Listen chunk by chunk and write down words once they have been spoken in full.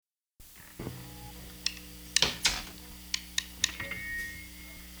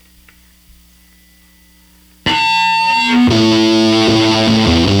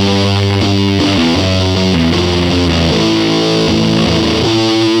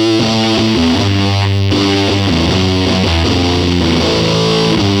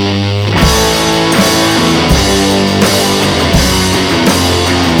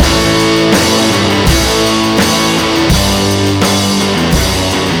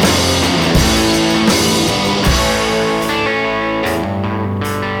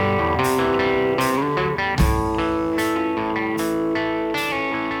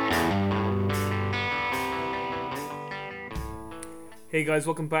guys,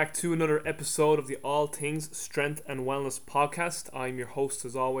 welcome back to another episode of the All Things Strength and Wellness podcast. I'm your host,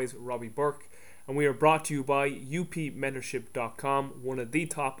 as always, Robbie Burke, and we are brought to you by upmentorship.com, one of the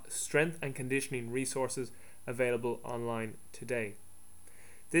top strength and conditioning resources available online today.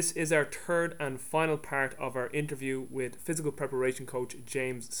 This is our third and final part of our interview with physical preparation coach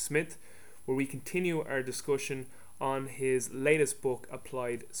James Smith, where we continue our discussion on his latest book,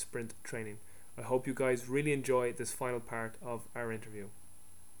 Applied Sprint Training. I hope you guys really enjoy this final part of our interview.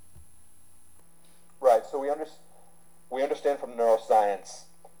 Right, so we understand from neuroscience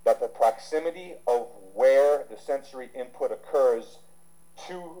that the proximity of where the sensory input occurs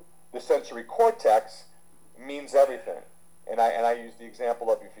to the sensory cortex means everything. And I use the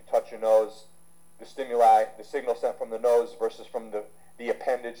example of if you touch your nose, the stimuli, the signal sent from the nose versus from the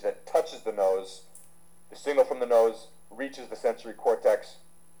appendage that touches the nose, the signal from the nose reaches the sensory cortex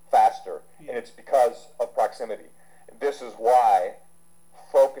faster, and it's because of proximity. This is why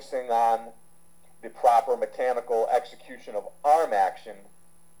focusing on the proper mechanical execution of arm action,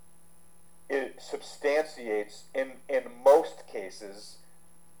 it substantiates in most cases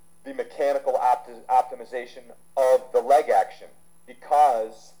the mechanical optimization of the leg action,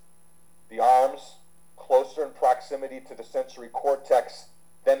 because the arms closer in proximity to the sensory cortex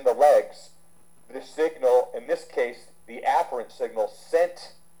than the legs, the signal, in this case the afferent signal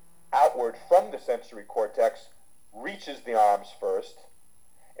sent outward from the sensory cortex, reaches the arms first,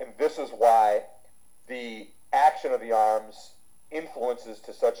 and this is why the action of the arms influences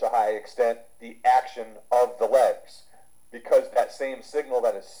to such a high extent the action of the legs, because that same signal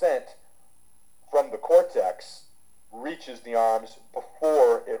that is sent from the cortex reaches the arms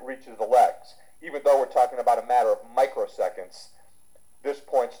before it reaches the legs. Even though we're talking about a matter of microseconds, this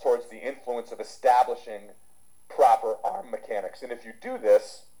points towards the influence of establishing proper arm mechanics. And if you do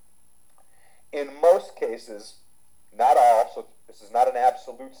this, in most cases, not all, so this is not an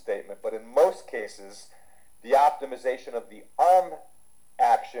absolute statement, but in most cases, the optimization of the arm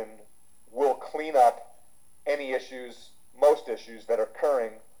action will clean up any issues, most issues that are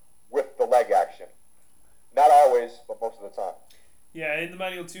occurring with the leg action. Not always, but most of the time. Yeah, in the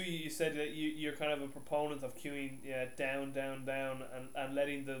manual too, you said that you're kind of a proponent of cueing down, and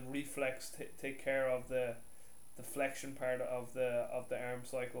letting the reflex take care of the flexion part of the arm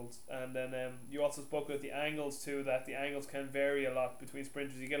cycles. And then you also spoke about the angles too, that the angles can vary a lot between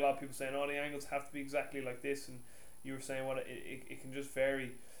sprinters. You get a lot of people saying, oh, the angles have to be exactly like this, and you were saying it can just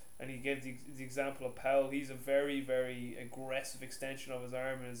vary. And he gave the example of Powell. He's a very, very aggressive extension of his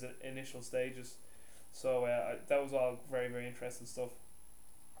arm in his initial stages. So that was all very, very interesting stuff.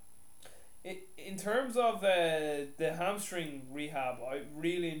 In terms of the hamstring rehab, I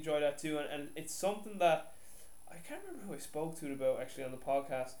really enjoy that too, and it's something that I can't remember who I spoke to it about actually on the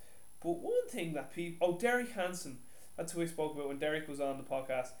podcast, but one thing that Derek Hansen, that's who I spoke about when Derek was on the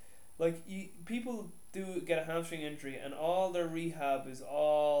podcast. Like, people do get a hamstring injury, and all their rehab is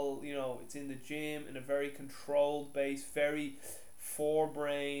all, it's in the gym in a very controlled base, very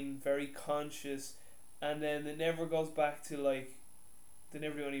forebrain, very conscious, and then it never goes back to they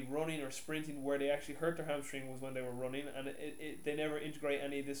never do any running or sprinting. Where they actually hurt their hamstring was when they were running, and they never integrate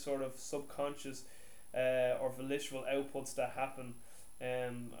any of this sort of subconscious or volitional outputs that happen,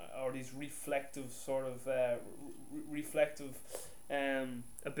 or these reflective sort of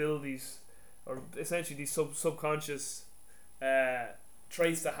abilities, or essentially these subconscious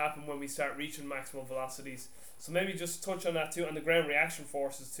traits that happen when we start reaching maximum velocities. So maybe just touch on that too, and the ground reaction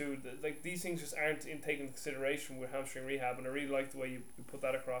forces too. Like, these things just aren't taken into consideration with hamstring rehab, and I really like the way you put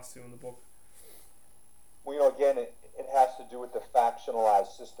that across too in the book. Well, again, it has to do with the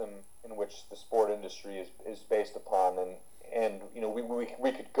factionalized system in which the sport industry is based upon, and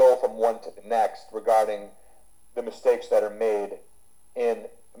we could go from one to the next regarding the mistakes that are made in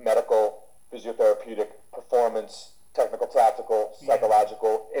medical, physiotherapeutic, performance, technical, tactical,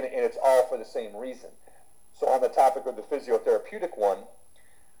 psychological, and it's all for the same reason. So on the topic of the physiotherapeutic one,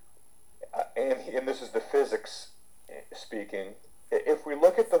 and this is the physics speaking, if we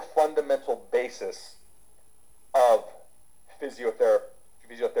look at the fundamental basis of physiotherapy,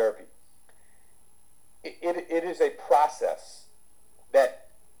 it is a process that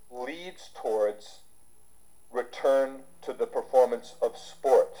leads towards return to the performance of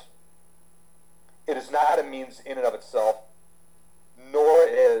sport. It is not a means in and of itself, nor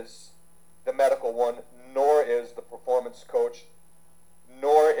is the medical one, nor is the performance coach,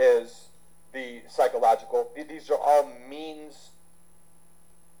 nor is the psychological. These are all means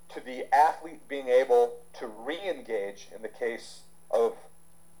to the athlete being able to re-engage, in the case of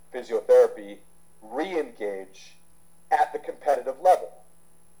physiotherapy, re-engage at the competitive level.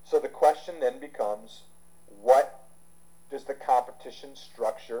 So the question then becomes, what does the competition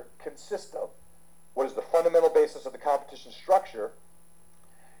structure consist of? What is the fundamental basis of the competition structure?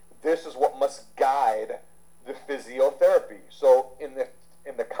 This is what must guide the physiotherapy. So in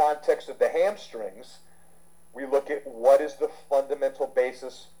the context of the hamstrings, we look at what is the fundamental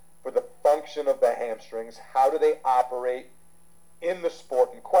basis for the function of the hamstrings, how do they operate in the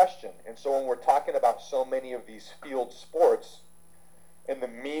sport in question. And so when we're talking about so many of these field sports and the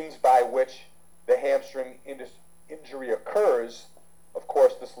means by which the hamstring injury occurs, of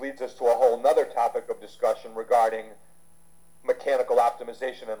course, this leads us to a whole nother topic of discussion regarding mechanical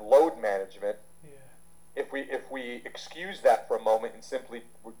optimization and load management. Yeah. If we excuse that for a moment and simply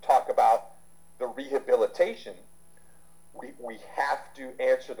talk about the rehabilitation, we have to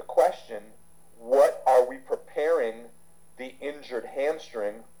answer the question, what are we preparing the injured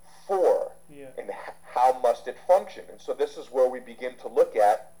hamstring for? Yeah. And how must it function? And so this is where we begin to look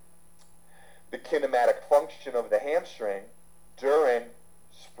at the kinematic function of the hamstring during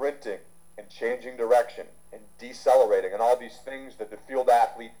sprinting and changing direction and decelerating and all these things that the field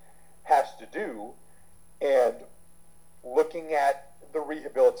athlete has to do, and looking at the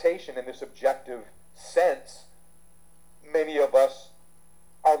rehabilitation in this objective sense. Many of us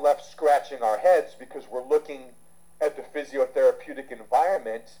are left scratching our heads because we're looking at the physiotherapeutic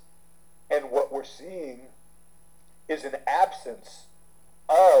environment, and what we're seeing is an absence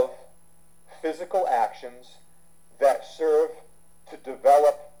of physical actions that serve to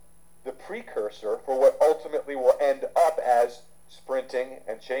develop the precursor for what ultimately will end up as sprinting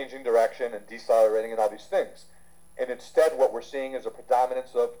and changing direction and decelerating and all these things. And instead what we're seeing is a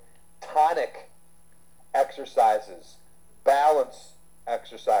predominance of tonic exercises, balance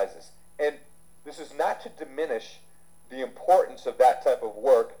exercises. And this is not to diminish the importance of that type of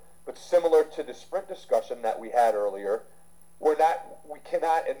work, but similar to the sprint discussion that we had earlier, we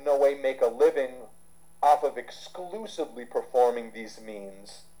cannot in no way make a living off of exclusively performing these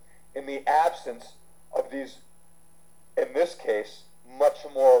means in the absence of these, in this case, much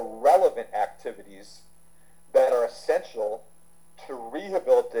more relevant activities that are essential to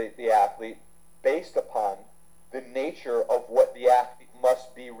rehabilitate the athlete based upon the nature of what the athlete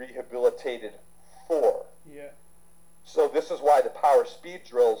must be rehabilitated for. Yeah. So this is why the power speed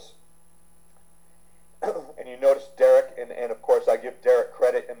drills, and you notice Derek, and of course I give Derek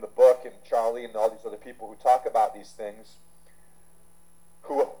credit in the book, and Charlie and all these other people who talk about these things,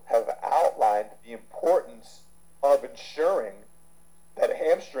 who have outlined the importance of ensuring that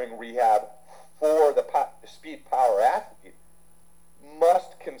hamstring rehab for the speed power athlete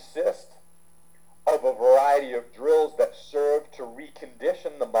must consist of a variety of drills that serve to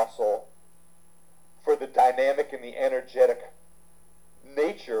recondition the muscle for the dynamic and the energetic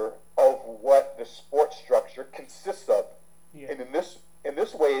nature of what the sport structure consists of. Yeah. And in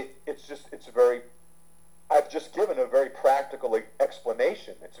this way, I've just given a very practical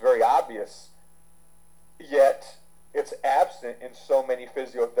explanation. It's very obvious, yet it's absent in so many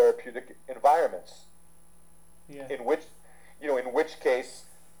physiotherapeutic environments. Yeah. In which case,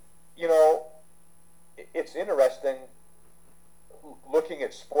 it's interesting looking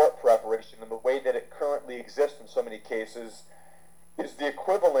at sport preparation, and the way that it currently exists in so many cases is the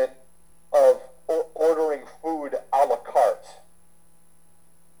equivalent of ordering food a la carte,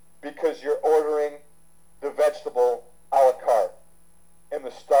 because you're ordering the vegetable a la carte and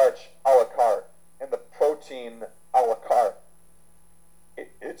the starch a la carte and the protein a la carte.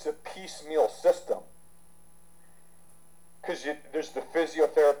 It's a piecemeal system, because there's the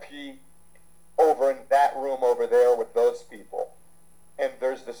physiotherapy over in that room over there with those people, and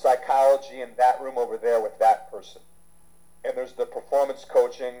there's the psychology in that room over there with that person, and there's the performance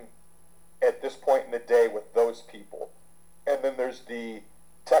coaching at this point in the day with those people, and then there's the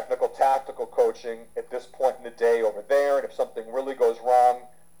technical tactical coaching at this point in the day over there, and if something really goes wrong,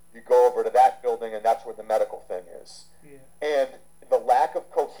 you go over to that building, and that's where the medical thing is. Yeah. And the lack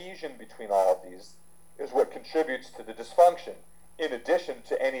of cohesion between all of these is what contributes to the dysfunction, in addition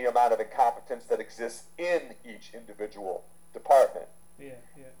to any amount of incompetence that exists in each individual department. Yeah.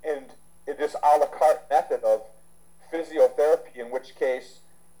 Yeah. And this a la carte method of physiotherapy, in which case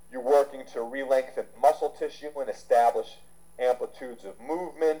you're working to re-lengthen muscle tissue and establish amplitudes of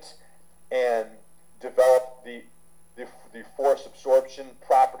movement and develop the force absorption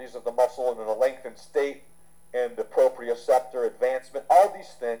properties of the muscle in a lengthened state, and the proprioceptor advancement, all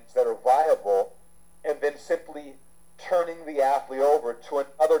these things that are viable, and then simply turning the athlete over to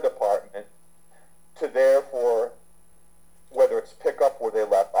another department to therefore, whether it's pick up where they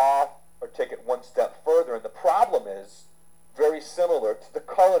left off or take it one step further. And the problem is very similar to the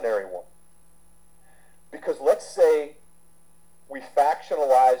culinary one. Because let's say we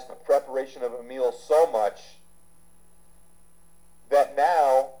factionalize the preparation of a meal so much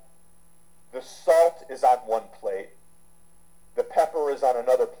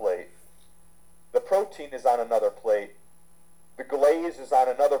protein is on another plate, the glaze is on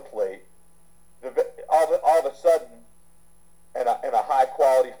another plate. All of a sudden, in a high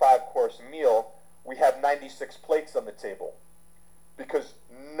quality 5-course meal, we have 96 plates on the table because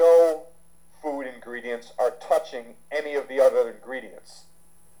no food ingredients are touching any of the other ingredients.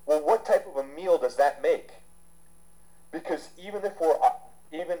 Well, what type of a meal does that make? Because even if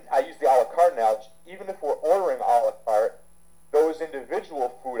I use the a la carte analogy, even if we're ordering a la carte, those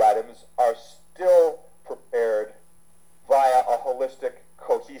individual food items are still prepared via a holistic,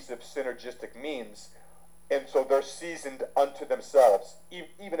 cohesive, synergistic means, and so they're seasoned unto themselves,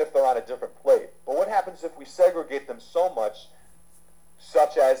 even if they're on a different plate. But what happens if we segregate them so much,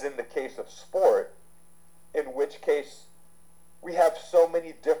 such as in the case of sport, in which case we have so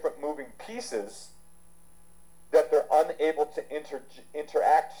many different moving pieces that they're unable to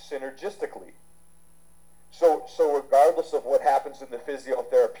interact synergistically? So regardless of what happens in the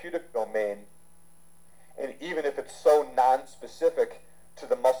physiotherapeutic domain, and even if it's so non-specific to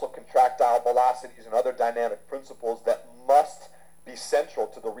the muscle contractile velocities and other dynamic principles that must be central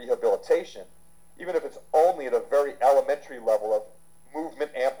to the rehabilitation, even if it's only at a very elementary level of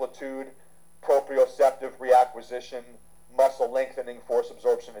movement amplitude, proprioceptive reacquisition, muscle lengthening, force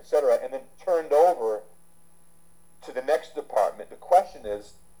absorption, etc., and then turned over to the next department, the question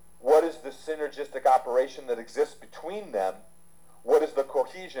is, what is the synergistic operation that exists between them? What is the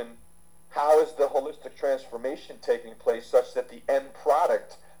cohesion? How is the holistic transformation taking place such that the end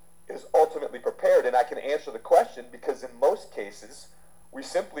product is ultimately prepared? And I can answer the question because in most cases, we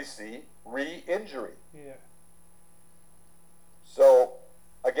simply see re-injury. Yeah. So,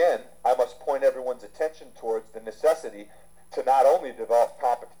 again, I must point everyone's attention towards the necessity to not only develop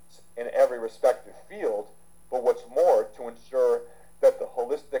competence in every respective field, but what's more, to ensure that the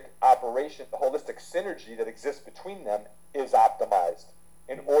holistic operation, the holistic synergy that exists between them is optimized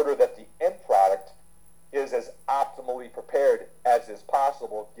in order that the end product is as optimally prepared as is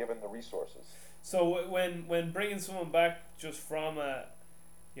possible given the resources. So when bringing someone back just from a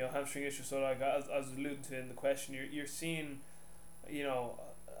hamstring issue, so like as I was alluding to in the question, you're seeing, in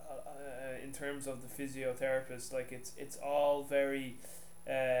terms of the physiotherapist, like it's all very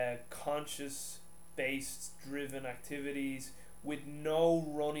conscious based driven activities with no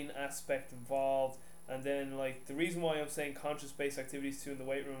running aspect involved. And then, like, the reason why I'm saying conscious based activities too in the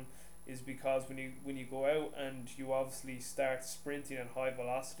weight room is because when you go out and you obviously start sprinting at high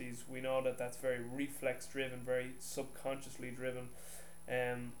velocities, we know that that's very reflex driven, very subconsciously driven,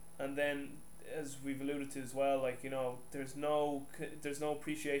 and then as we've alluded to as well, like, there's no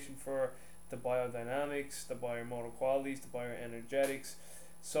appreciation for the biodynamics, the biomotor qualities, the bioenergetics.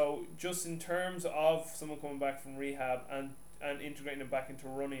 So just in terms of someone coming back from rehab and integrating them back into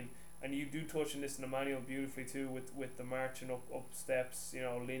running, and you do touch on this in the manual beautifully too, with the marching up steps,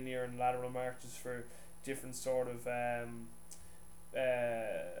 linear and lateral marches for different sort of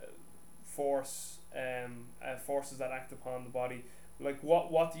forces that act upon the body. Like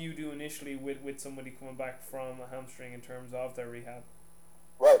what do you do initially with somebody coming back from a hamstring in terms of their rehab?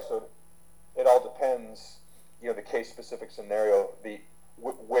 Right, so it all depends, the case specific scenario,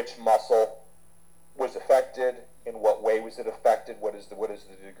 which muscle was affected, in what way was it affected, what is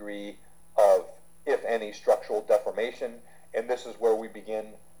the degree of, if any, structural deformation, and this is where we begin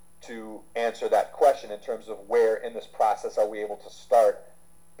to answer that question in terms of where in this process are we able to start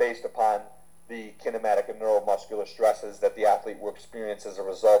based upon the kinematic and neuromuscular stresses that the athlete will experience as a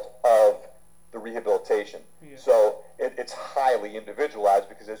result of the rehabilitation. Yeah. So it's highly individualized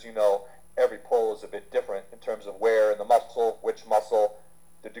because, as you know, every pull is a bit different in terms of where in the muscle, which muscle,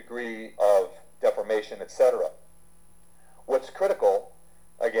 the degree of deformation, etc. What's critical,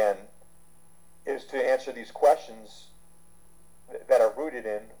 again, is to answer these questions that are rooted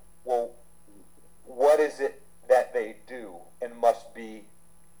in, well, what is it that they do and must be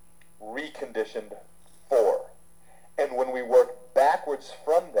reconditioned for? And when we work backwards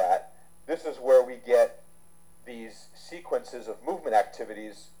from that, this is where we get these sequences of movement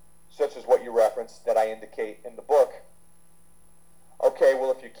activities, such as what you referenced that I indicate in the book. Okay,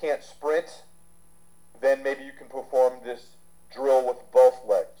 well, if you can't sprint, then maybe you can perform this drill with both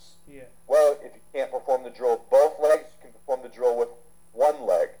legs. Yeah. Well, if you can't perform the drill with both legs, you can perform the drill with one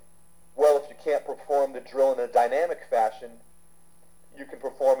leg. Well, if you can't perform the drill in a dynamic fashion, you can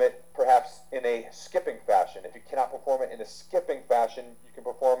perform it perhaps in a skipping fashion. If you cannot perform it in a skipping fashion, you can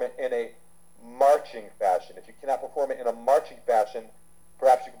perform it in a marching fashion. If you cannot perform it in a marching fashion,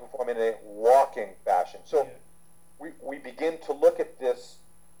 perhaps you can perform it in a walking fashion. So we begin to look at this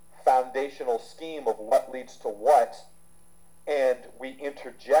foundational scheme of what leads to what, and we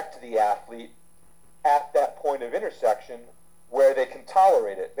interject the athlete at that point of intersection where they can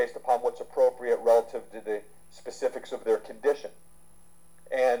tolerate it based upon what's appropriate relative to the specifics of their condition.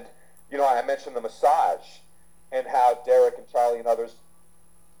 And, I mentioned the massage and how Derek and Charlie and others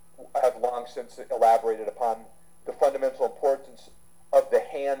have long since elaborated upon the fundamental importance of the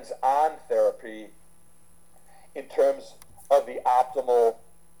hands-on therapy in terms of the optimal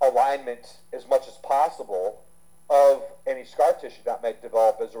alignment as much as possible of any scar tissue that might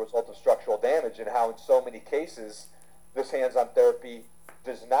develop as a result of structural damage, and how in so many cases this hands-on therapy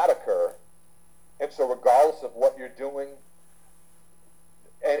does not occur. And so regardless of what you're doing,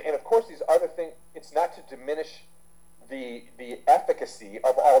 and of course these other things, it's not to diminish the efficacy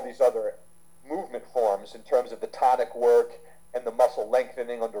of all these other movement forms in terms of the tonic work and the muscle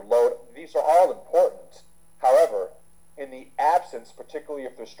lengthening under load. These are all important. However, in the absence, particularly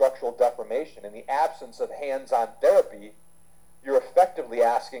if there's structural deformation, in the absence of hands-on therapy, you're effectively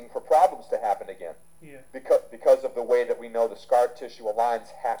asking for problems to happen again. Yeah. Because of the way that we know the scar tissue aligns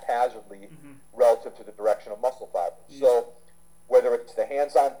haphazardly relative to the direction of muscle fibers. Yeah. So whether it's the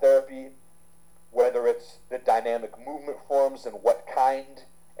hands-on therapy, whether it's the dynamic movement forms and what kind,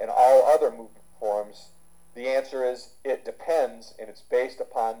 and all other movement forms, the answer is it depends, and it's based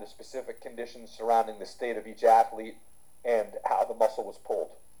upon the specific conditions surrounding the state of each athlete and how the muscle was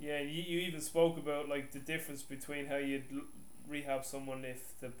pulled. Yeah, you even spoke about the difference between how you'd rehab someone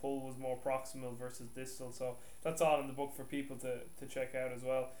if the pull was more proximal versus distal. So that's all in the book for people to check out as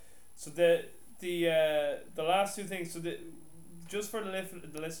well. So the last two things. So just for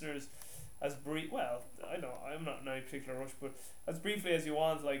the listeners, as brief. Well, I know I'm not in any particular rush, but as briefly as you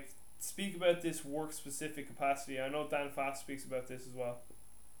want, speak about this work specific capacity. I know Dan Fast speaks about this as well.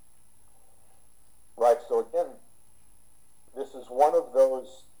 Right. So again, this is one of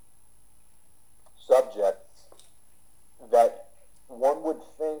those subjects that one would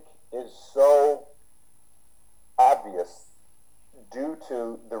think is so obvious due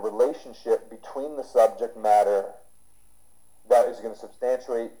to the relationship between the subject matter that is going to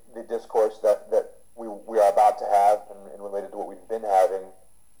substantiate the discourse that we are about to have and related to what we've been having,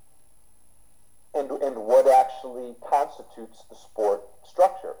 and what actually constitutes the sport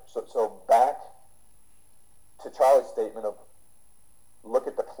structure. So back to Charlie's statement of look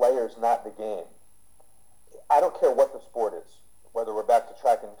at the players, not the game. I don't care what the sport is, whether we're back to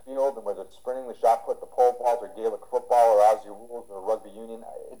track and field, and whether it's sprinting, the shot put, the pole vault, or Gaelic football, or Aussie rules, or rugby union.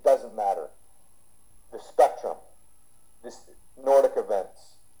 It doesn't matter. The spectrum, this Nordic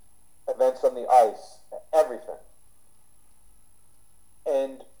events on the ice, everything.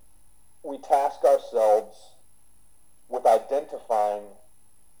 And we task ourselves with identifying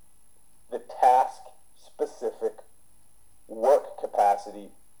the task-specific work capacity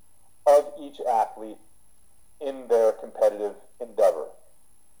of each athlete in their competitive endeavor.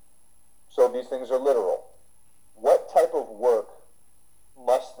 So these things are literal. What type of work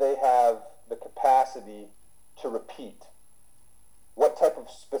must they have the capacity to repeat? What type of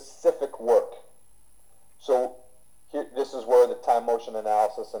specific work? So this is where the time motion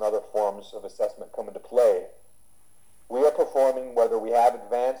analysis and other forms of assessment come into play. We are performing, whether we have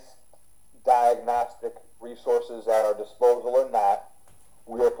advanced diagnostic resources at our disposal or not,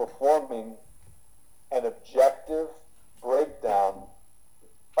 we are performing an objective breakdown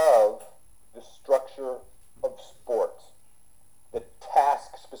of the structure of sports, the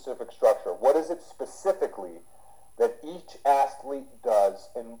task-specific structure. What is it specifically that each athlete does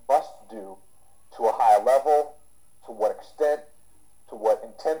and must do to a high level, to what extent, to what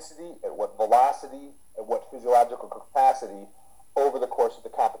intensity, at what velocity, at what physiological capacity over the course of the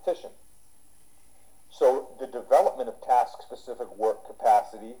competition. So the development of task-specific work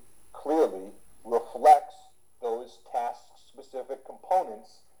capacity clearly reflects those task-specific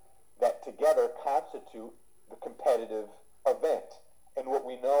components that together constitute the competitive event. And what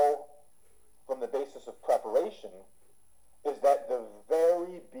we know from the basis of preparation is that the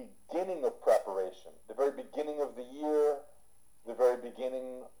very beginning of preparation, the very beginning of the year, the very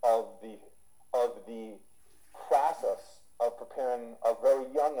beginning of the process of preparing a very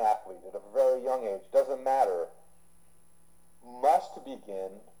young athlete at a very young age, doesn't matter, must begin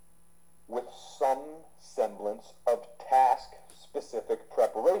with some semblance of task-specific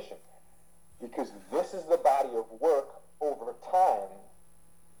preparation. Because this is the body of work over time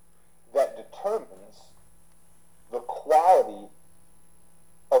that determines the quality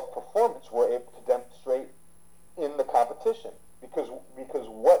of performance we're able to demonstrate in the competition. Because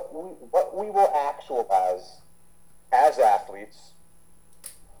what we will actualize as athletes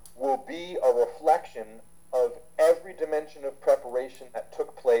will be a reflection of every dimension of preparation that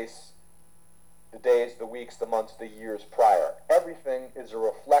took place the days, the weeks, the months, the years prior. Everything is a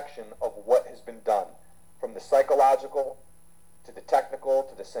reflection of what has been done, from the psychological to the technical,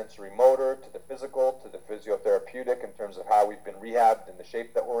 to the sensory motor, to the physical, to the physiotherapeutic in terms of how we've been rehabbed and the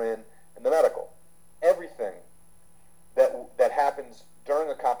shape that we're in, and the medical. Everything that happens during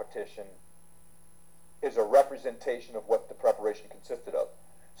a competition is a representation of what the preparation consisted of.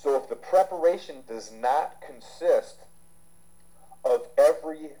 So if the preparation does not consist of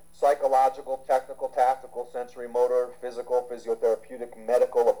every psychological, technical, tactical, sensory motor, physical, physiotherapeutic,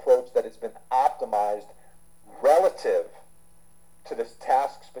 medical approach that has been optimized relative to this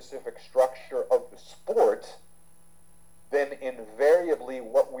task-specific structure of the sport, then invariably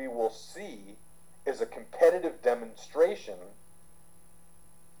what we will see is a competitive demonstration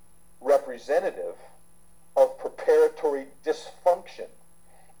representative of preparatory dysfunction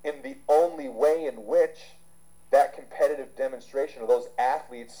in the only way in which that competitive demonstration of those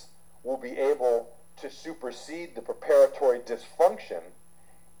athletes will be able to supersede the preparatory dysfunction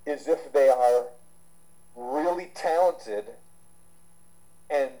is if they are really talented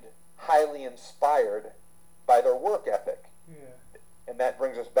and highly inspired by their work ethic. Yeah. And that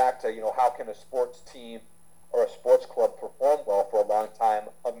brings us back to, how can a sports team or a sports club perform well for a long time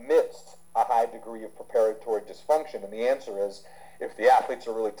amidst a high degree of preparatory dysfunction? And the answer is, if the athletes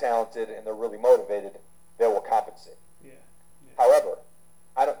are really talented and they're really motivated, they will compensate. Yeah. However,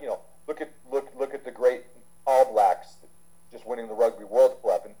 I don't, look at the great All Blacks just winning the Rugby World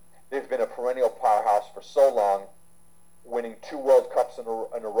Cup, and they've been a perennial powerhouse for so long, winning 2 World Cups in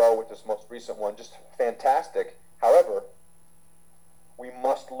a row with this most recent one, just fantastic. However, we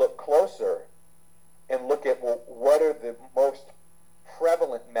must look closer and look at, what are the most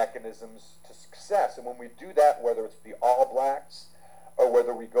prevalent mechanisms to success? And when we do that, whether it's the All Blacks or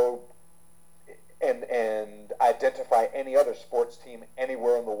whether we go and identify any other sports team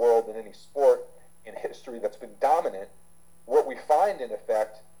anywhere in the world in any sport in history that's been dominant, what we find in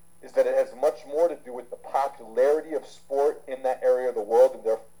effect is that it has much more to do with the popularity of sport in that area of the world and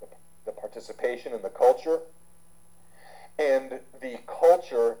the participation and the culture, and the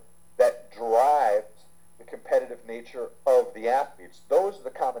culture that drives the competitive nature of the athletes. Those are the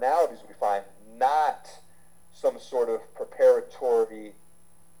commonalities we find, not some sort of preparatory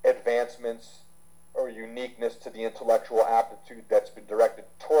advancements or uniqueness to the intellectual aptitude that's been directed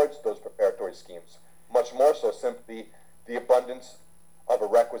towards those preparatory schemes. Much more so simply the abundance of a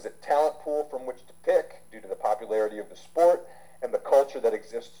requisite talent pool from which to pick due to the popularity of the sport and the culture that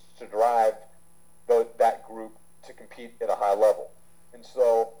exists to drive that group to compete at a high level. And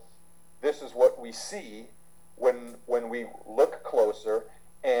so this is what we see when we look closer,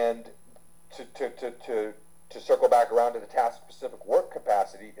 and to circle back around to the task-specific work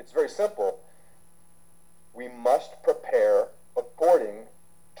capacity, it's very simple. We must prepare according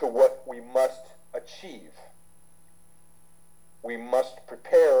to what we must achieve. We must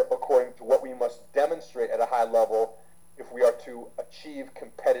prepare according to what we must demonstrate at a high level if we are to achieve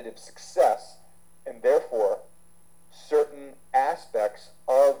competitive success, and therefore certain aspects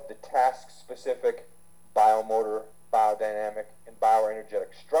of the task-specific biomotor, biodynamic, and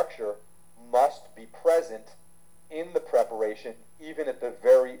bioenergetic structure must be present in the preparation, even at the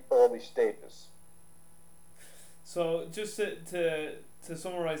very early stages. So just to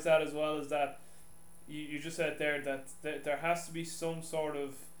summarize that as well, is that you just said there that there has to be some sort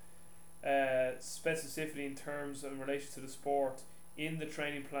of specificity in terms in relation to the sport in the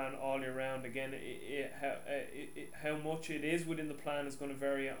training plan all year round. Again, how much it is within the plan is going to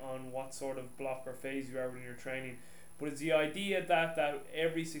vary on what sort of block or phase you are within your training. But it's the idea that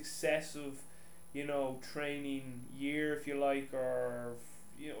every successive, training year, if you like, or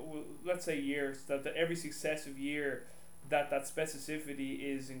let's say years, that every successive year that specificity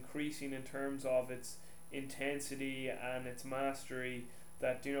is increasing in terms of its intensity and its mastery,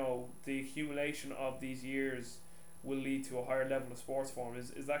 that the accumulation of these years will lead to a higher level of sports form.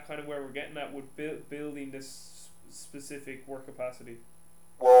 Is that kind of where we're getting at with building this specific work capacity?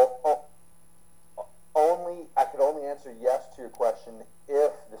 Well, I could only answer yes to your question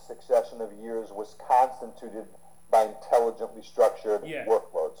if the succession of years was constituted by intelligently structured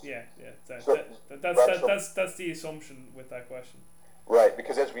workloads. Yeah. That's the assumption with that question. Right,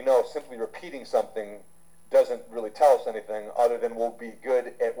 because as we know, simply repeating something doesn't really tell us anything other than we'll be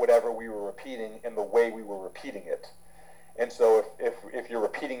good at whatever we were repeating and the way we were repeating it. And so if you're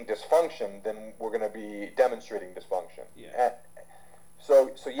repeating dysfunction, then we're going to be demonstrating dysfunction. Yeah.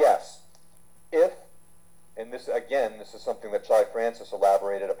 So yes, and this is something that Charlie Francis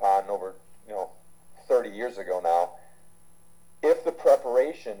elaborated upon over 30 years ago now. If the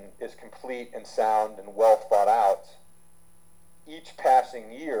preparation is complete and sound and well thought out, each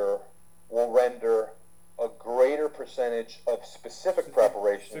passing year will render a greater percentage of specific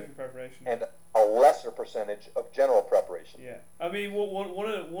preparation and a lesser percentage of general preparation. preparation. Yeah, I mean,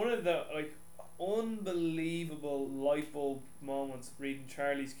 one of the like unbelievable light bulb moments of reading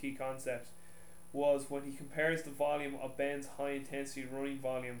Charlie's Key Concepts was when he compares the volume of Ben's high intensity running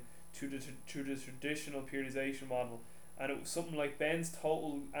volume to the traditional periodization model, and it was something like Ben's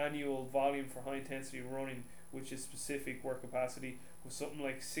total annual volume for high intensity running, which is specific work capacity, was something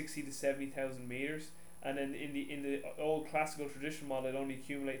like 60 to 70,000 meters, and then in the old classical traditional model it only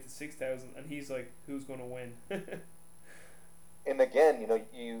accumulated to 6,000, and he's like, who's going to win? And again,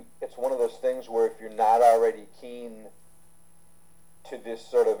 it's one of those things where if you're not already keen to this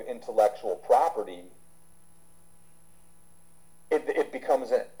sort of intellectual property, it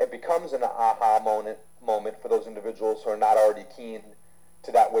becomes an aha moment for those individuals who are not already keen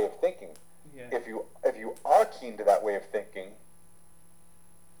to that way of thinking. Yeah. If you are keen to that way of thinking,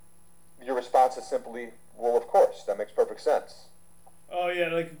 your response is simply, well, of course, that makes perfect sense. Oh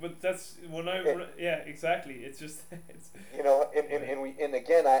yeah, but that's yeah, exactly. It's just it's and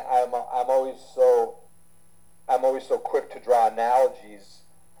again, I'm always so quick to draw analogies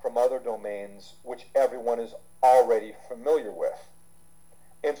from other domains which everyone is already familiar with.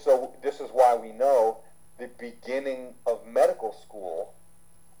 And so this is why we know the beginning of medical school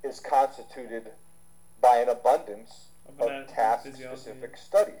is constituted by an abundance of task-specific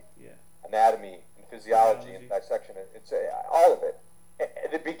study. Yeah. Anatomy and physiology and dissection. It's all of it.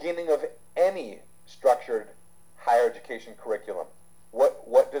 At the beginning of any structured higher education curriculum,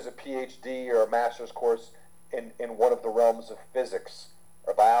 what does a PhD or a master's course in one of the realms of physics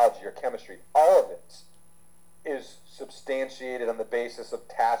or biology or chemistry, all of it is substantiated on the basis of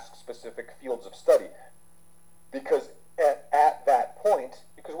task-specific fields of study. Because at that point,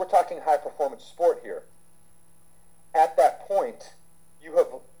 because we're talking high-performance sport here, at that point, you have,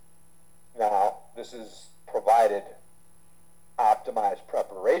 now, this is provided optimized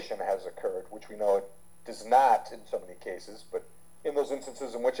preparation has occurred, which we know it does not in so many cases, but in those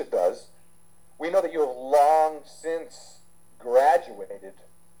instances in which it does, we know that you have long since graduated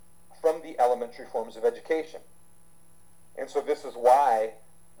from the elementary forms of education. And so this is why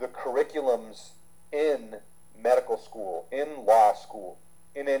the curriculums in medical school, in law school,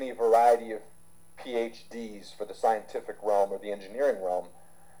 in any variety of PhDs for the scientific realm or the engineering realm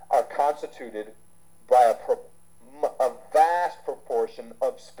are constituted by a vast proportion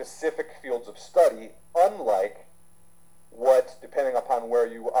of specific fields of study, unlike what, depending upon where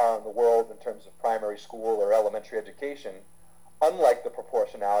you are in the world in terms of primary school or elementary education, unlike the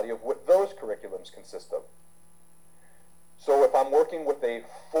proportionality of what those curriculums consist of. So if I'm working with a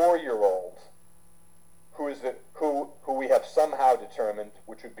 4-year-old who we have somehow determined,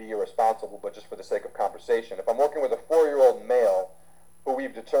 which would be irresponsible, but just for the sake of conversation, if I'm working with a 4-year-old male who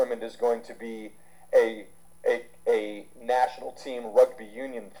we've determined is going to be a national team rugby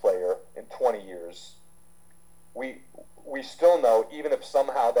union player in 20 years, we still know, even if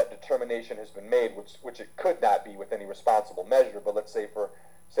somehow that determination has been made, which it could not be with any responsible measure, but let's say for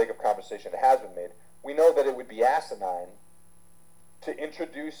sake of conversation it has been made, we know that it would be asinine to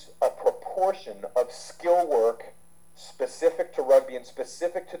introduce a proportion of skill work specific to rugby and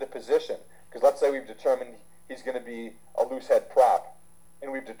specific to the position. Because let's say we've determined he's going to be a loose head prop,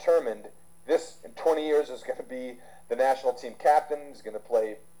 and we've determined this in 20 years is going to be the national team captain, he's going to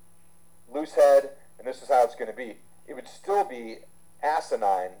play loose head, and this is how it's going to be. It would still be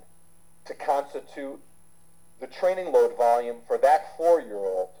asinine to constitute the training load volume for that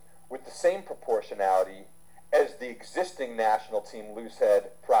 4-year-old with the same proportionality as the existing national team loose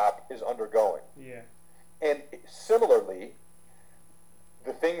head prop is undergoing. Yeah. And similarly,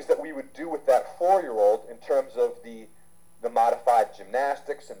 the things that we would do with that 4-year-old in terms of the modified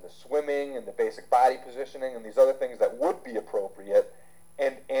gymnastics and the swimming and the basic body positioning and these other things that would be appropriate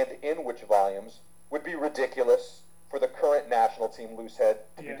and in which volumes would be ridiculous for the current national team loose head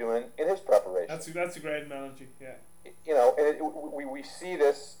to be doing in his preparation. That's a great analogy, yeah. And we see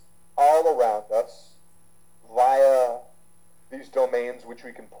this all around us via these domains which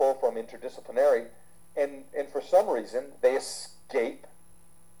we can pull from interdisciplinary, and for some reason they escape.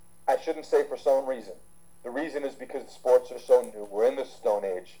 I shouldn't say for some reason. The reason is because the sports are so new. We're in the Stone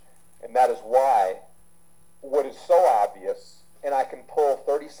Age, and that is why what is so obvious, and I can pull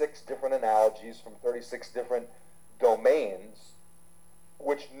 36 different analogies from 36 different domains,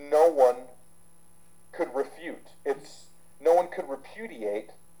 which no one could refute. No one could repudiate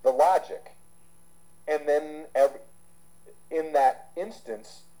the logic. And then in that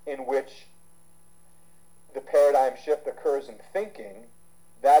instance in which the paradigm shift occurs in thinking,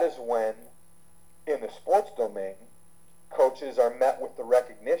 that is when, in the sports domain, coaches are met with the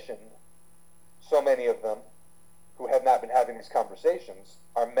recognition, so many of them who have not been having these conversations,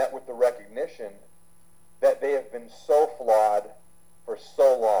 are met with the recognition that they have been so flawed for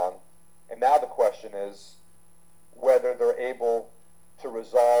so long, and now the question is whether they're able to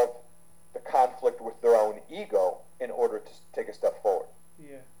resolve the conflict with their own ego in order to take a step forward.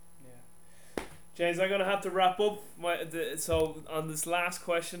 Yeah. James, I'm gonna have to wrap up. So on this last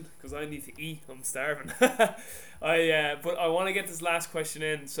question, because I need to eat. I'm starving. But I want to get this last question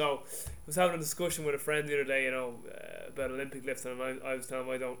in. So I was having a discussion with a friend the other day, about Olympic lifting, and I was telling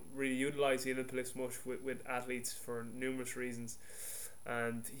him I don't really utilize the Olympic lifts much with athletes for numerous reasons.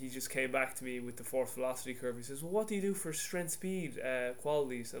 And he just came back to me with the force velocity curve. He says, "Well, what do you do for strength speed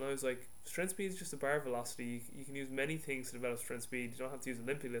qualities?" And I was like, "Strength speed is just a bar velocity. You can use many things to develop strength speed. You don't have to use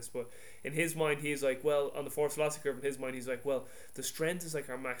Olympic lifts." But in his mind, he's like, "Well, on the force velocity curve, in his mind, he's like, well, the strength is like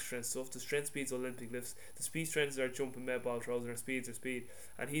our max strength stuff. The strength speed's Olympic lifts. The speed strength is our jump and med ball throws, and our speeds are speed."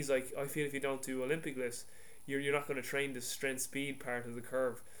 And he's like, "I feel if you don't do Olympic lifts, you're not going to train the strength speed part of the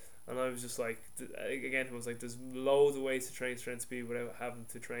curve." And I was just like, again, I was like, there's loads of ways to train strength speed without having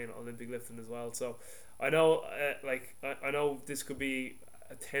to train Olympic lifting as well. So I know, I know this could be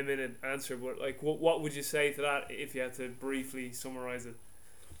a 10-minute answer, but like, what would you say to that if you had to briefly summarize it?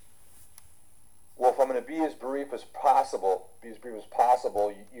 Well, if I'm going to be as brief as possible,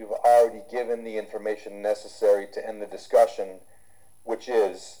 you've already given the information necessary to end the discussion, which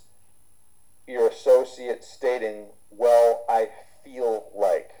is your associate stating, "Well, I feel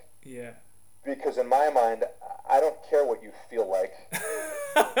like." Yeah. Because in my mind, I don't care what you feel like,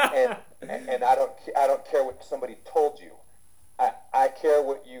 and I don't care what somebody told you. I care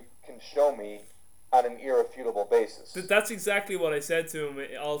what you can show me on an irrefutable basis. That's exactly what I said to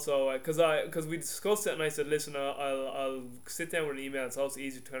him. Also, because we discussed it, and I said, "Listen, I'll sit down with an email. It's also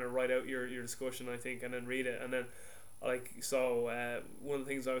easier to kind of write out your discussion, I think, and then read it, and then." One of the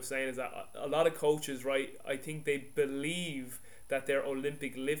things I was saying is that a lot of coaches, right, I think they believe that their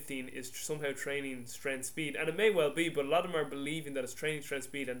Olympic lifting is somehow training strength speed, and it may well be, but a lot of them are believing that it's training strength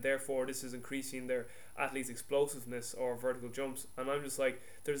speed, and therefore this is increasing their athletes' explosiveness or vertical jumps. And I'm just like,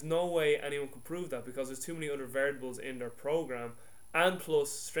 there's no way anyone can prove that, because there's too many other variables in their program, and plus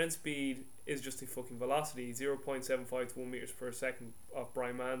strength speed is just a fucking velocity, 0.75 to 1 meters per second of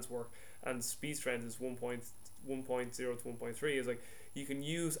Brian Mann's work, and speed strength is 1.0 to 1.3. Is like, you can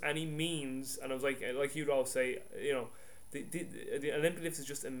use any means, and I was like you'd all say, the Olympic lift is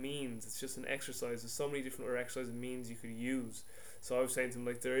just a means. It's just an exercise. There's so many different other exercise and means you could use. So I was saying to him,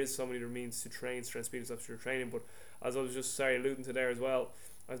 like, there is so many other means to train strength speed and stuff training. But as I was just alluding to there as well,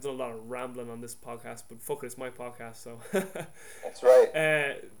 I've done a lot of rambling on this podcast, but fuck it, it's my podcast, so. That's right.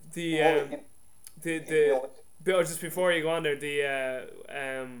 Just before you go on there,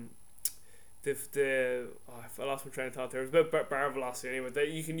 I lost my train of thought there. It was about bar velocity anyway. That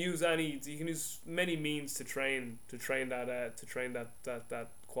you can use many means to train that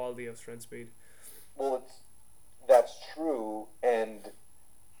quality of strength speed. Well, that's true, and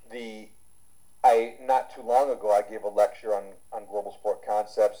not too long ago I gave a lecture on global sport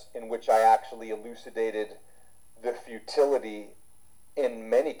concepts in which I actually elucidated the futility in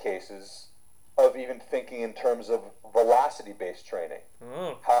many cases of even thinking in terms of velocity-based training.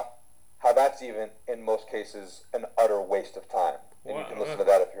 Oh. How that's even, in most cases, an utter waste of time. And you can listen to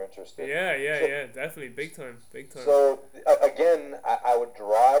that if you're interested. Yeah, definitely. Big time. So, again, I would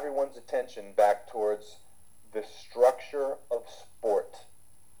draw everyone's attention back towards the structure of sport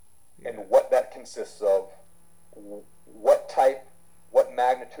and what that consists of, what type, what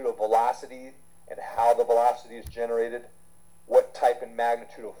magnitude of velocity, and how the velocity is generated, what type and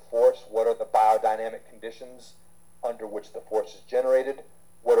magnitude of force, what are the biodynamic conditions under which the force is generated,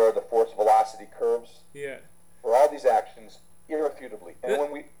 what are the force velocity curves for all these actions, irrefutably.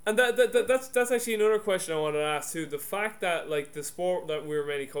 And that's actually another question I wanted to ask too. The fact that, like, the sport that we were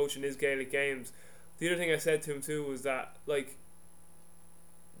mainly coaching is Gaelic Games, the other thing I said to him too was that, like,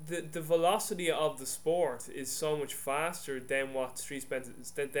 the velocity of the sport is so much faster than what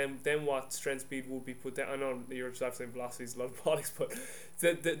what strength speed would be put down. I know you're just saying velocity is a lot of bollocks, but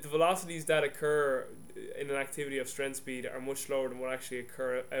the velocities that occur in an activity of strength speed are much slower than what actually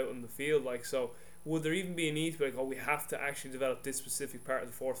occur out in the field. Like, so would there even be a need to be like, we have to actually develop this specific part of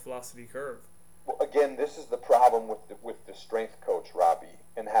the force velocity curve? Well, again, this is the problem with the strength coach, Robbie,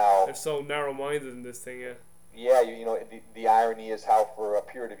 and how they're so narrow-minded in this thing. Yeah, the irony is how for a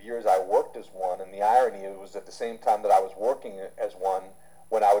period of years I worked as one, and the irony was at the same time that I was working as one,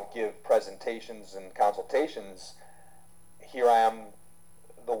 when I would give presentations and consultations, here I am,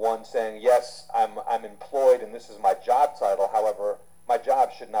 the one saying, yes, I'm employed and this is my job title, however, my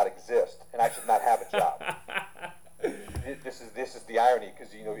job should not exist, and I should not have a job. This is the irony,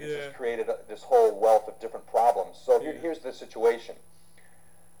 because it's just created this whole wealth of different problems. So here's the situation.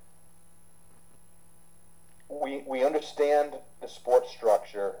 we understand the sport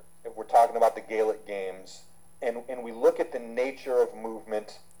structure if we're talking about the Gaelic games, and we look at the nature of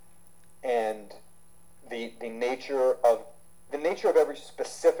movement and the nature of every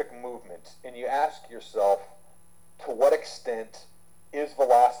specific movement, and you ask yourself, to what extent is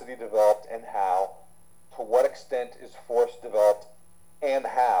velocity developed and how? To what extent is force developed and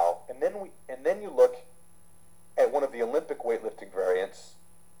how? And then you look at one of the Olympic weightlifting variants,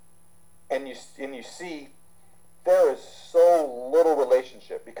 and you see there is so little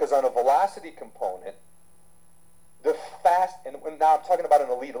relationship, because on a velocity component, the fast, and now I'm talking about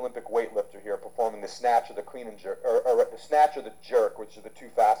an elite Olympic weightlifter here performing the snatch or the clean and jerk, or the snatch or the jerk, which are the two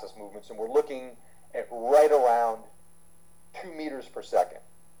fastest movements, and we're looking at right around 2 meters per second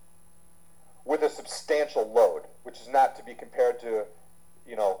with a substantial load, which is not to be compared to,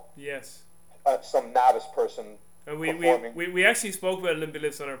 Yes. Some novice person. And we actually spoke about Olympic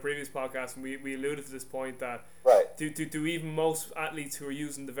lifts on our previous podcast, and we alluded to this point that right. Do even most athletes who are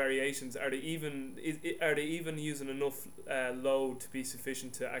using the variations, are they even using enough load to be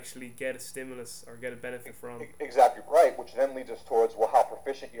sufficient to actually get a stimulus or get a benefit from? Exactly right, which then leads us towards, well, how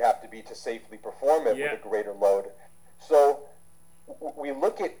proficient you have to be to safely perform it with a greater load. So we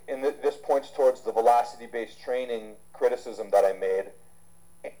look at, and this points towards the velocity-based training criticism that I made.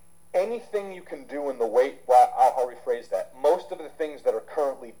 Anything you can do in the weight, well, I'll rephrase that. Most of the things that are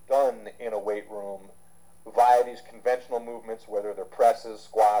currently done in a weight room via these conventional movements, whether they're presses,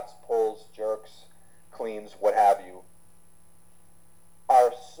 squats, pulls, jerks, cleans, what have you,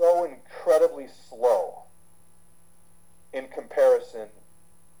 are so incredibly slow in comparison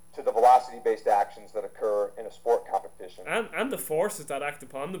to the velocity-based actions that occur in a sport competition. And the forces that act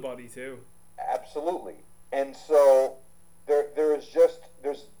upon the body too. Absolutely. And so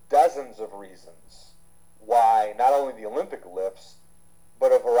there's dozens of reasons why not only the Olympic lifts,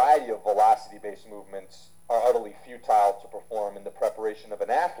 but a variety of velocity-based movements are utterly futile to perform in the preparation of an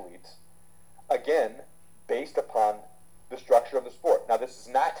athlete, again, based upon the structure of the sport. Now, this is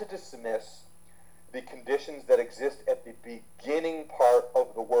not to dismiss the conditions that exist at the beginning part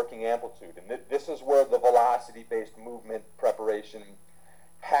of the working amplitude. And this is where the velocity-based movement preparation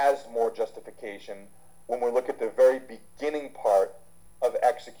has more justification, when we look at the very beginning part of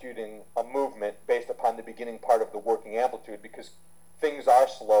executing a movement based upon the beginning part of the working amplitude, because things are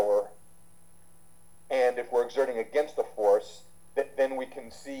slower, and if we're exerting against the force, then we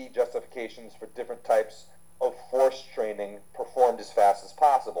can see justifications for different types of force training performed as fast as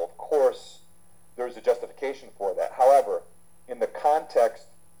possible. Of course, there's a justification for that. However, in the context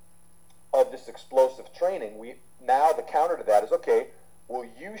of this explosive training, the counter to that is, okay, will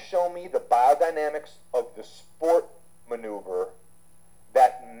you show me the biodynamics of the sport maneuver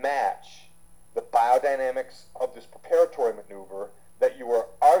that match the biodynamics of this preparatory maneuver that you are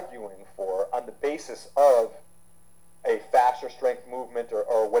arguing for on the basis of a faster strength movement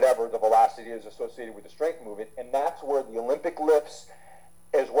or whatever the velocity is associated with the strength movement? And that's where the Olympic lifts,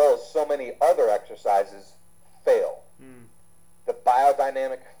 as well as so many other exercises, fail. The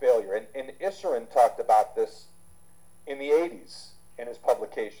biodynamic failure. And Isserin talked about this in the 80s in his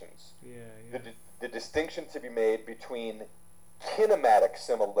publications. The distinction to be made between kinematic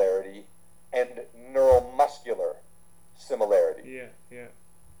similarity and neuromuscular similarity.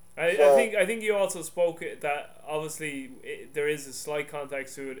 I think you also spoke that obviously there is a slight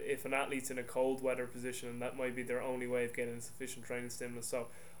context to it if an athlete's in a cold weather position, and that might be their only way of getting sufficient training stimulus. So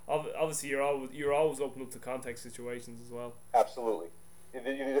obviously you're always open up to context situations as well. Absolutely.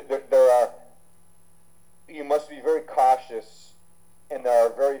 There are, you must be very cautious, and there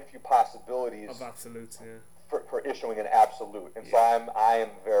are very few possibilities of absolutes, for issuing an absolute. And so I am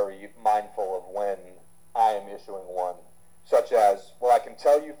very mindful of when I am issuing one, such as, well, I can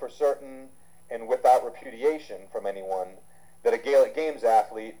tell you for certain and without repudiation from anyone that a Gaelic Games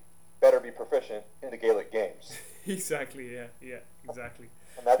athlete better be proficient in the Gaelic Games. Exactly, exactly.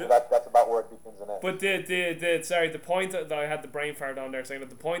 And that's about where it begins and ends. But the point that I had the brain fart on there, saying that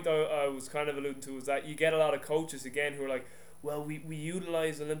the point I was kind of alluding to was that you get a lot of coaches again who are like, well, we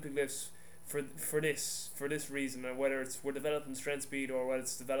utilize Olympic lifts for this reason, and whether it's we're developing strength speed or whether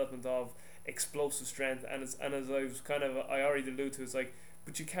it's development of explosive strength, and as I already alluded to, it's like,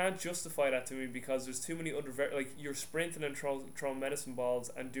 but you can't justify that to me because there's too many other like you're sprinting and throwing medicine balls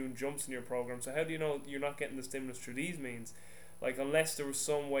and doing jumps in your program. So how do you know you're not getting the stimulus through these means? Like, unless there was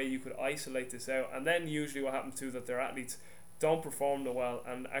some way you could isolate this out. And then usually what happens too is that their athletes don't perform that well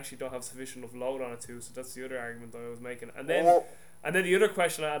and actually don't have sufficient enough load on it too. So that's the other argument that I was making. And then the other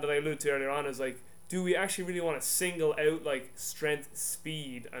question that I alluded to earlier on is, like, do we actually really want to single out like strength,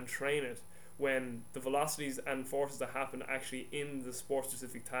 speed and train it when the velocities and forces that happen actually in the sport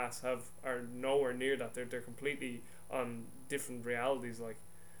specific tasks are nowhere near that. They're completely on different realities. Like,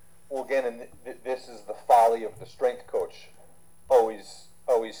 well, again, and this is the folly of the strength coach, always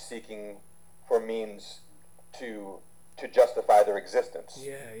seeking for means to justify their existence.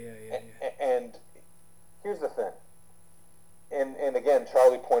 Yeah. And here's the thing, and again,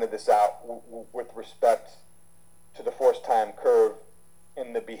 Charlie pointed this out with respect to the force time curve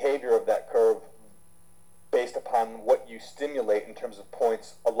and the behavior of that curve based upon what you stimulate in terms of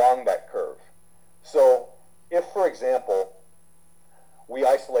points along that curve. So if, for example, we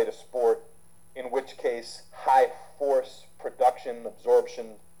isolate a sport in which case high force production,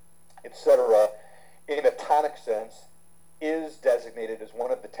 absorption, etc., in a tonic sense, is designated as one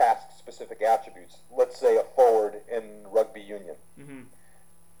of the task-specific attributes. Let's say a forward in rugby union. Mm-hmm.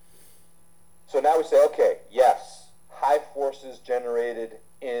 So now we say, okay, yes, high forces generated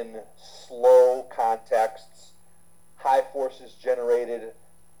in slow contexts, high forces generated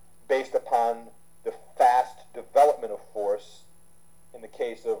based upon the fast development of force, in the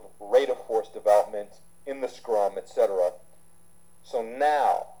case of rate of force development in the scrum, etc. So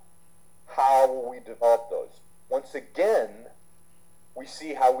now, how will we develop those? Once again, we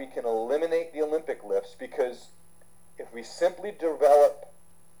see how we can eliminate the Olympic lifts, because if we simply develop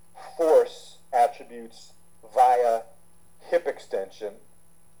force attributes via hip extension,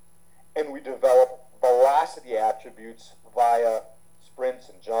 and we develop velocity attributes via sprints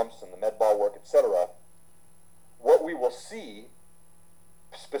and jumps and the med ball work, etc., what we will see,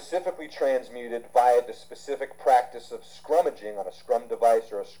 specifically transmuted via the specific practice of scrummaging on a scrum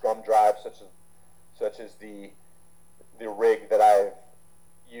device or a scrum drive, such as the rig that I've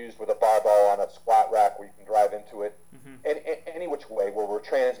used with a barbell on a squat rack where you can drive into it, and any which way, where we're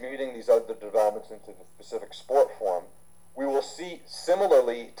transmuting these other developments into the specific sport form, we will see,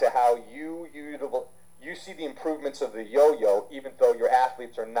 similarly to how you see the improvements of the yo-yo, even though your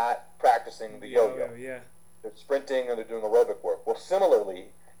athletes are not practicing the yo-yo. Yeah. They're sprinting or they're doing aerobic work. Well, similarly,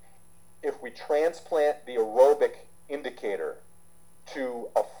 if we transplant the aerobic indicator to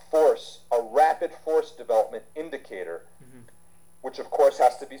a rapid force development indicator, which of course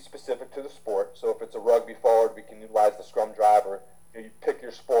has to be specific to the sport. So if it's a rugby forward, we can utilize the scrum driver. You pick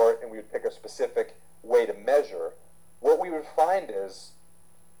your sport and we would pick a specific way to measure. What we would find is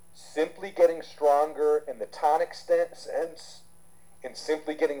simply getting stronger in the tonic sense and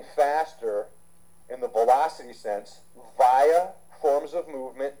simply getting faster in the velocity sense via forms of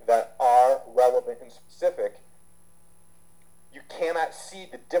movement that are relevant and specific, you cannot see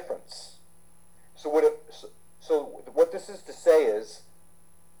the difference. So what this is to say is,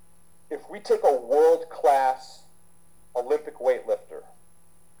 if we take a world-class Olympic weightlifter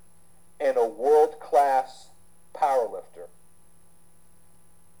and a world-class powerlifter,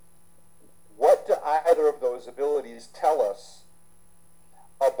 what do either of those abilities tell us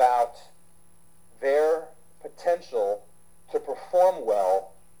about their potential to perform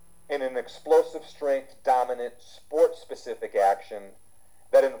well in an explosive strength dominant sport specific action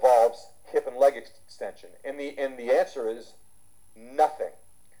that involves hip and leg extension? And the answer is nothing,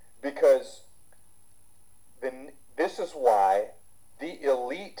 because this is why the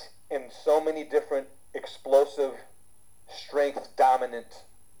elite in so many different explosive strength dominant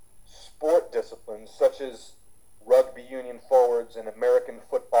sport disciplines, such as rugby union forwards and American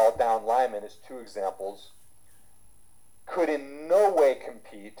football down linemen as two examples, could in no way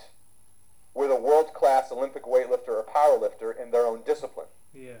compete with a world-class Olympic weightlifter or powerlifter in their own discipline.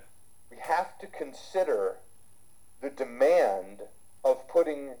 Yeah. We have to consider the demand of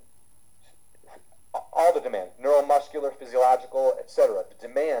putting all the demand, neuromuscular, physiological, etc., the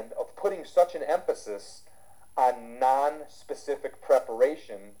demand of putting such an emphasis on non-specific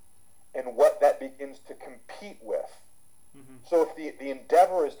preparation and what that begins to compete with. So if the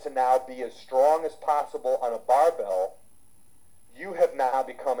endeavor is to now be as strong as possible on a barbell, you have now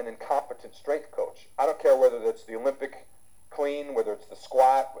become an incompetent strength coach. I don't care whether it's the Olympic clean, whether it's the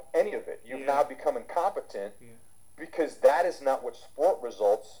squat, any of it. You've now become incompetent because that is not what sport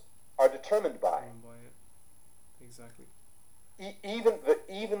results are determined by. Exactly.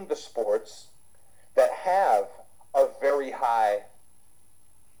 Even the sports that have a very high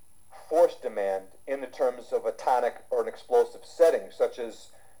force demand in the terms of a tonic or an explosive setting, such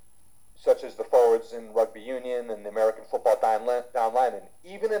as the forwards in rugby union and the American football down linemen,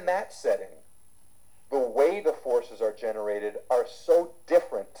 even in that setting, the way the forces are generated are so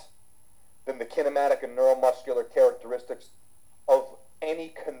different than the kinematic and neuromuscular characteristics of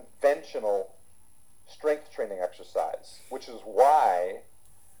any conventional strength training exercise, which is why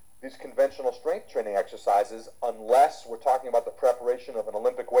these conventional strength training exercises, unless we're talking about the preparation of an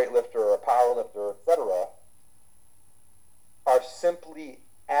Olympic weightlifter or a powerlifter, etc., are simply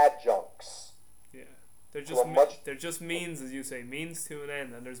adjuncts. Yeah, they're just means, as you say, means to an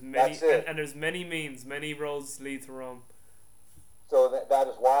end, and there's many and there's many means, many roads lead to Rome. So that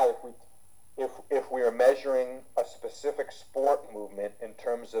is why if we are measuring a specific sport movement in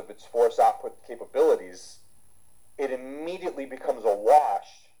terms of its force output capabilities, it immediately becomes a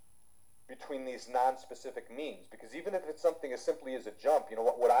wash between these non-specific means. Because even if it's something as simply as a jump,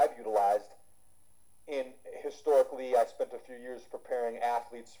 what I've utilized historically, I spent a few years preparing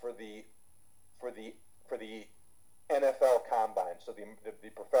athletes for the NFL Combine, so the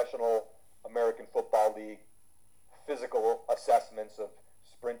professional American Football League physical assessments of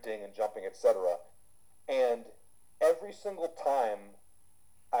sprinting and jumping, etc. And every single time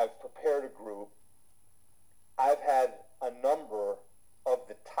I've prepared a group, I've had a number of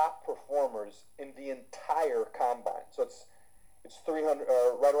the top performers in the entire combine. So it's 300,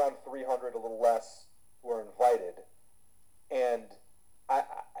 right around 300, a little less, who are invited. And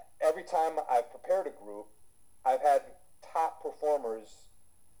every time I've prepared a group, I've had top performers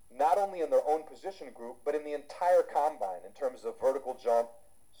not only in their own position group, but in the entire combine in terms of vertical jump,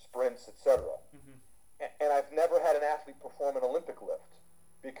 sprints, etc. Mm-hmm. And I've never had an athlete perform an Olympic lift,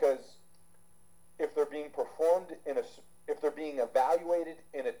 because if they're being evaluated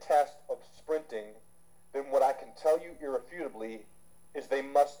in a test of sprinting, then what I can tell you irrefutably is they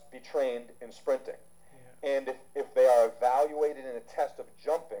must be trained in sprinting. Yeah. And if they are evaluated in a test of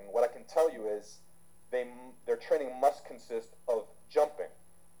jumping, what I can tell you is their training must consist of jumping.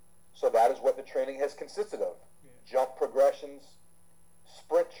 So that is what the training has consisted of. Yeah. Jump progressions,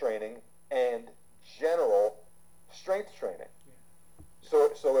 sprint training, and general strength training. Yeah.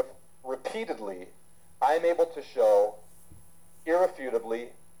 So if repeatedly I'm able to show irrefutably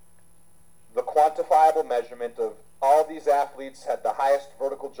the quantifiable measurement of all these athletes had the highest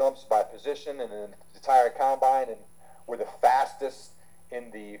vertical jumps by position in an entire combine and were the fastest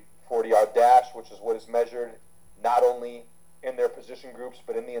in the 40-yard dash, which is what is measured not only in their position groups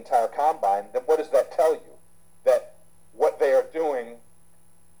but in the entire combine, then what does that tell you? That what they are doing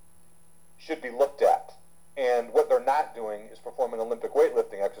should be looked at. And what they're not doing is performing Olympic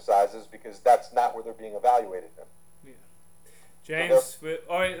weightlifting exercises, because that's not where they're being evaluated in. Yeah. James,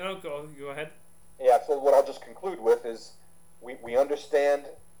 all right, no, go ahead. Yeah, so what I'll just conclude with is we understand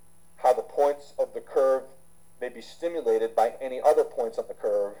how the points of the curve may be stimulated by any other points on the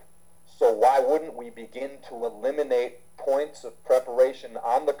curve. So why wouldn't we begin to eliminate points of preparation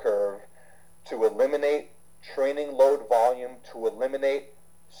on the curve, to eliminate training load volume, to eliminate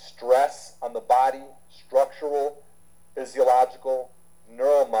stress on the body, structural, physiological,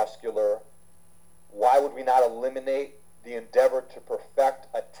 neuromuscular? Why would we not eliminate the endeavor to perfect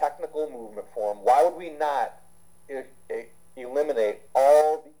a technical movement form? Why would we not eliminate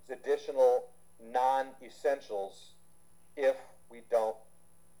all these additional non-essentials if we don't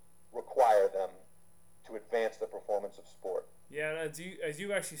require them to advance the performance of sport? Yeah, and as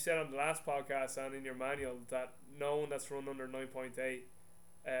you actually said on the last podcast and in your manual, that no one that's run under 9.8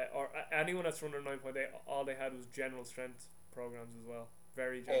 or anyone that's run under 9.8, all they had was general strength programs as well.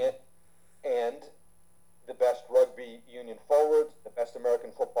 Very general. And the best rugby union forwards, the best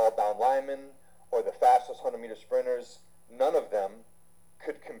American football down linemen, or the fastest 100-meter sprinters, none of them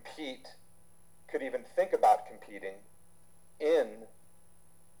could even think about competing in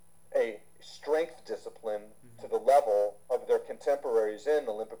a strength discipline to the level of their contemporaries in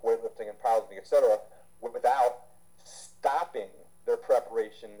Olympic weightlifting and powerlifting, etc., without stopping their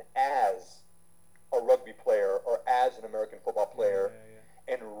preparation as a rugby player or as an American football player,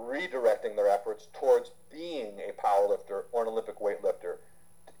 and redirecting their efforts towards being a powerlifter or an Olympic weightlifter.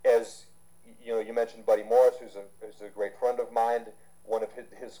 As you mentioned Buddy Morris, who's a great friend of mine. One of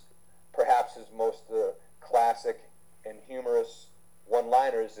his perhaps his most classic and humorous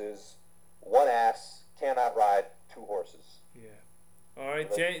one-liners is, "One ass cannot ride two horses." Yeah. All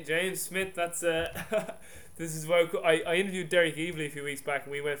right, James Smith. That's this is why I interviewed Derek Evely a few weeks back,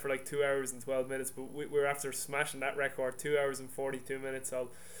 and we went for like 2 hours and 12 minutes. But we were after smashing that record, 2 hours and 42 minutes.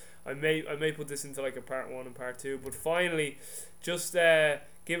 So I may put this into like a part 1 and part 2. But finally, just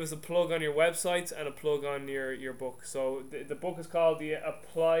give us a plug on your websites and a plug on your book. So the book is called The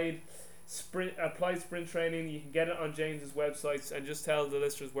Applied Sprint Training. You can get it on James's websites, and just tell the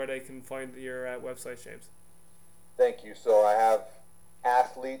listeners where they can find your website, James. Thank you. So I have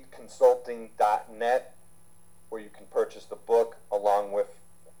athleteconsulting.net, where you can purchase the book along with,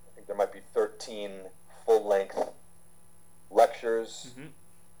 I think there might be 13 full-length lectures,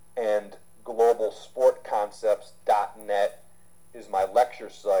 and globalsportconcepts.net is my lecture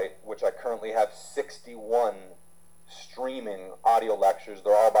site, which I currently have 61 streaming audio lectures.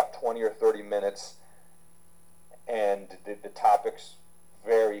 They're all about 20 or 30 minutes, and the topics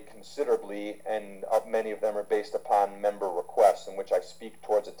vary considerably, and many of them are based upon member requests, in which I speak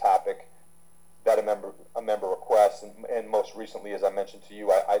towards a topic that a member requests. And most recently, as I mentioned to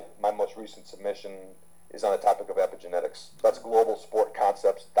you, my most recent submission is on the topic of epigenetics. That's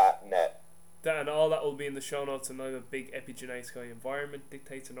globalsportconcepts.net. That and all that will be in the show notes, and I'm a big epigenetics guy. Environment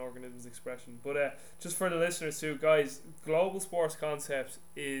dictates an organism's expression. But just for the listeners too, guys, Global Sports Concepts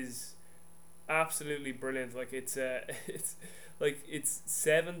is absolutely brilliant. Like it's it's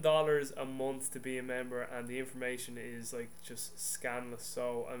 $7 a month to be a member, and the information is like just scandalous.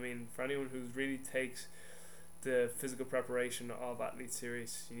 So I mean, for anyone who really takes the physical preparation of athletes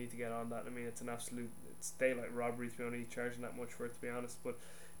serious, you need to get on that. I mean, it's daylight robbery to be only charging that much for it, to be honest. But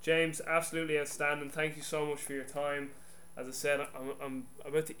James, absolutely outstanding. Thank you so much for your time. As I said, I'm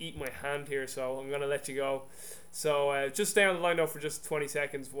about to eat my hand here, so I'm gonna let you go. So just stay on the line though for just 20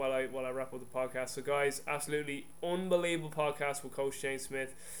 seconds while I wrap up the podcast. So guys, absolutely unbelievable podcast with Coach James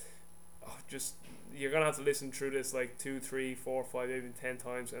Smith. You're gonna have to listen through this like 2, 3, 4, 5, even 10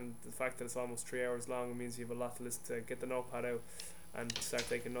 times, and the fact that it's almost 3 hours long, it means you have a lot to listen to. Get the notepad out and start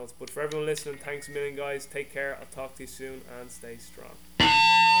taking notes. But for everyone listening, thanks a million, guys. Take care. I'll talk to you soon, and stay strong.